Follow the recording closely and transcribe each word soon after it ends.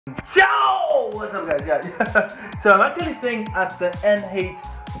Ciao! What's up, guys? Yeah. So I'm actually staying at the NH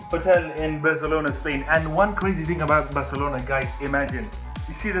Hotel in Barcelona, Spain. And one crazy thing about Barcelona, guys, imagine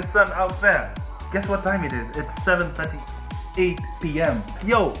you see the sun out there. Guess what time it is? It's 7:38 p.m.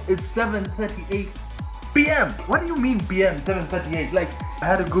 Yo, it's 7:38 p.m. What do you mean p.m. 7:38? Like, I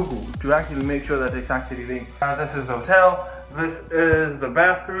had to Google to actually make sure that it's actually there. This is the hotel. This is the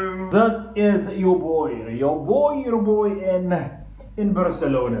bathroom. That is your boy in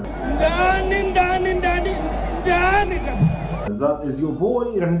Barcelona. That is your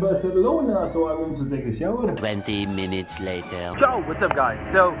boy in Barcelona, so I went to take a shower. 20 minutes later. Ciao, what's up, guys?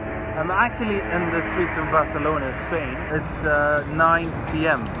 So I'm actually in the streets of Barcelona, Spain. It's 9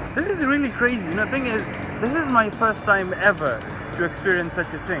 p.m. This is really crazy. You know, the thing is, this is my first time ever to experience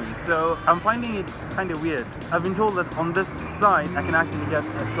such a thing, so I'm finding it kind of weird. I've been told that on this side I can actually get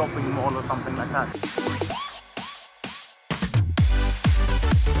a shopping mall or something like that.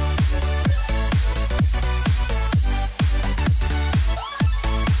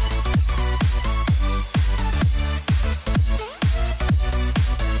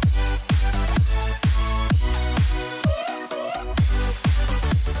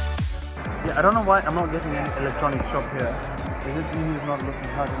 Yeah, I don't know why I'm not getting any electronic shop here. Is it me who's not looking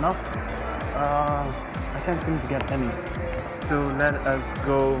hard enough? I can't seem to get any. So let us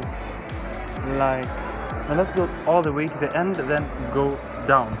go like, now let's go all the way to the end, then go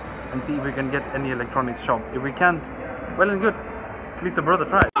down and see if we can get any electronics shop. If we can't, well and good. At least a brother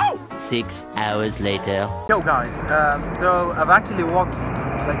tried. 6 hours later. Yo guys, so I've actually walked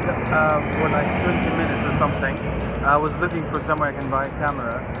like for like 20 minutes or something. I was looking for somewhere I can buy a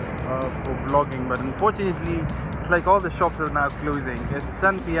camera for vlogging, but unfortunately it's like all the shops are now closing. It's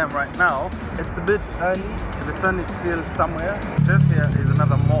 10 p.m. right now. It's a bit early. The sun is still somewhere. This here is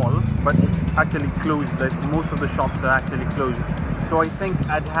another mall, but it's actually closed. Like most of the shops are actually closed. So I think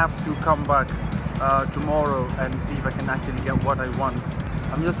I'd have to come back tomorrow and see if I can actually get what I want.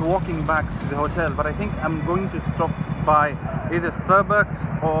 I'm just walking back to the hotel, but I think I'm going to stop by either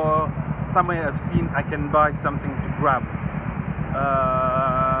Starbucks or somewhere I've seen I can buy something to grab.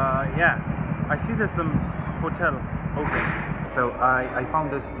 Yeah, I see there's some hotel open. So I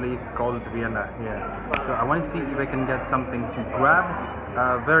found this place called Vienna here. So I want to see if I can get something to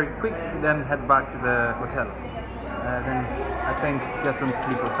grab very quick, then head back to the hotel. Then I think get some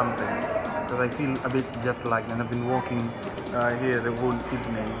sleep or something, because I feel a bit jet lagged and I've been walking here the whole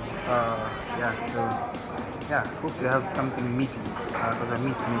evening. Yeah, so yeah, hopefully I have something meaty, because I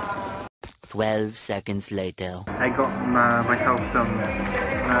miss meat. 12 seconds later. I got myself some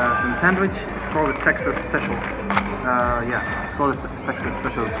sandwich. It's called a Texas Special. Yeah, it's called a Texas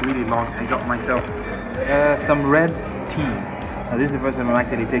Special. It's really long. I got myself some red tea. This is the first time I'm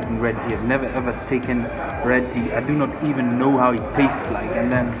actually taking red tea. I've never ever taken red tea. I do not even know how it tastes like.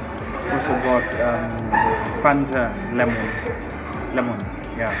 And then also got Fanta lemon.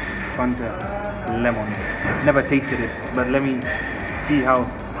 Yeah, Fanta lemon. Never tasted it, but let me see how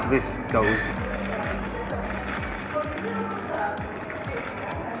this goes.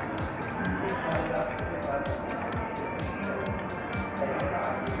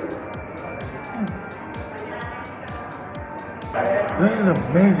 This is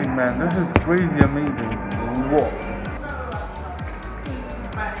amazing, man. This is crazy amazing. Whoa.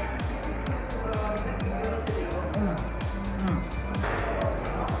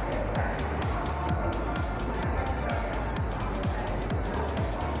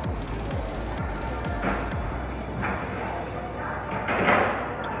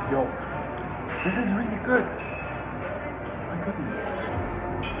 Yo, this is really good. My goodness.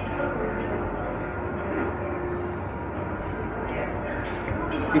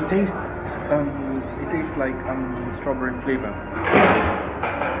 It tastes like strawberry flavor.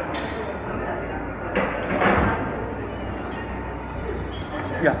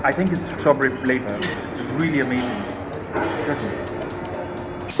 Yeah, I think it's strawberry flavor. It's really amazing.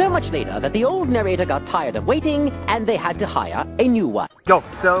 So much later that the old narrator got tired of waiting and they had to hire a new one. Yo,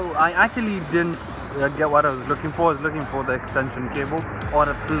 so I actually didn't get what I was looking for. I was looking for the extension cable or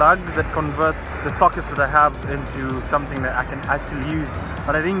a plug that converts the sockets that I have into something that I can actually use,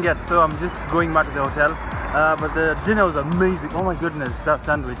 but I didn't get, so I'm just going back to the hotel. But the dinner was amazing. Oh my goodness, that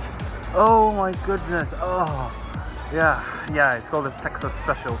sandwich. Oh my goodness. Oh yeah, it's called the Texas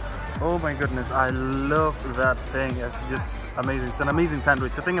Special. Oh my goodness, I love that thing. It's just amazing. It's an amazing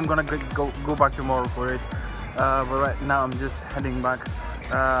sandwich. I think I'm gonna go back tomorrow for it, but right now I'm just heading back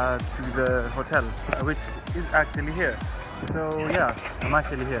to the hotel, which is actually here. So yeah, I'm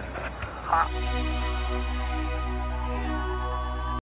actually here.